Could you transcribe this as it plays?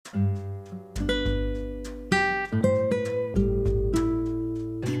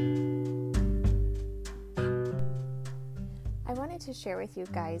share with you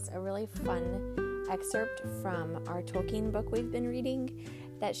guys a really fun excerpt from our Tolkien book we've been reading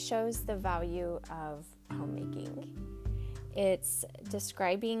that shows the value of homemaking. It's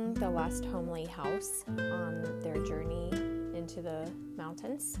describing the lost homely house on their journey into the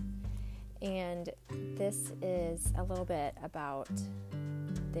mountains. And this is a little bit about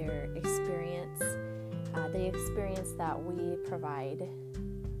their experience, the experience that we provide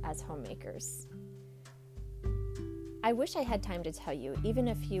as homemakers. I wish I had time to tell you even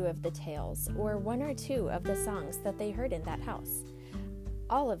a few of the tales or one or two of the songs that they heard in that house.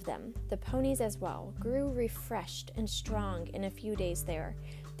 All of them, the ponies as well, grew refreshed and strong in a few days there.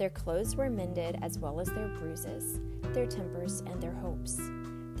 Their clothes were mended as well as their bruises, their tempers and their hopes.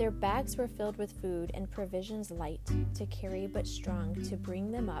 Their bags were filled with food and provisions light to carry but strong to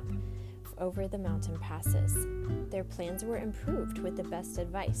bring them up over the mountain passes. Their plans were improved with the best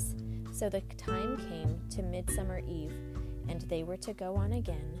advice. So the time came to Midsummer Eve, and they were to go on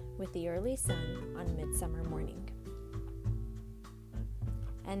again with the early sun on midsummer morning.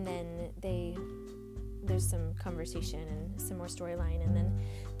 And then there's some conversation and some more storyline, and then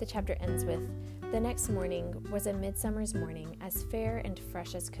the chapter ends with, the next morning was a midsummer's morning, as fair and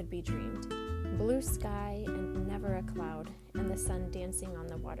fresh as could be dreamed. Blue sky and never a cloud, and the sun dancing on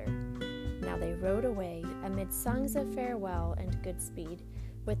the water. Now they rode away amid songs of farewell and good speed,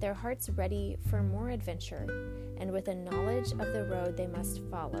 with their hearts ready for more adventure, and with a knowledge of the road they must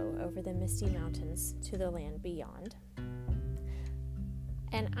follow over the misty mountains to the land beyond.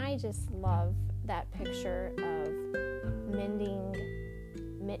 And I just love that picture of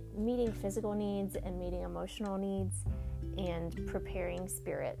meeting physical needs and meeting emotional needs and preparing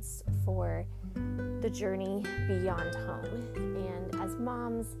spirits for the journey beyond home. And as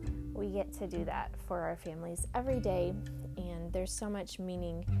moms, we get to do that for our families every day, and there's so much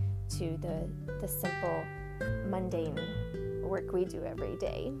meaning to the simple, mundane work we do every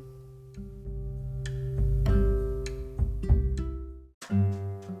day.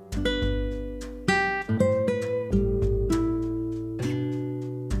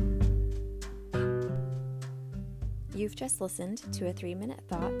 You've just listened to a 3-minute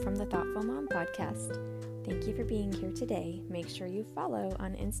thought from the Thoughtful Mom podcast. Thank you for being here today. Make sure you follow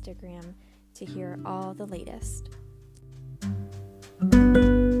on Instagram to hear all the latest.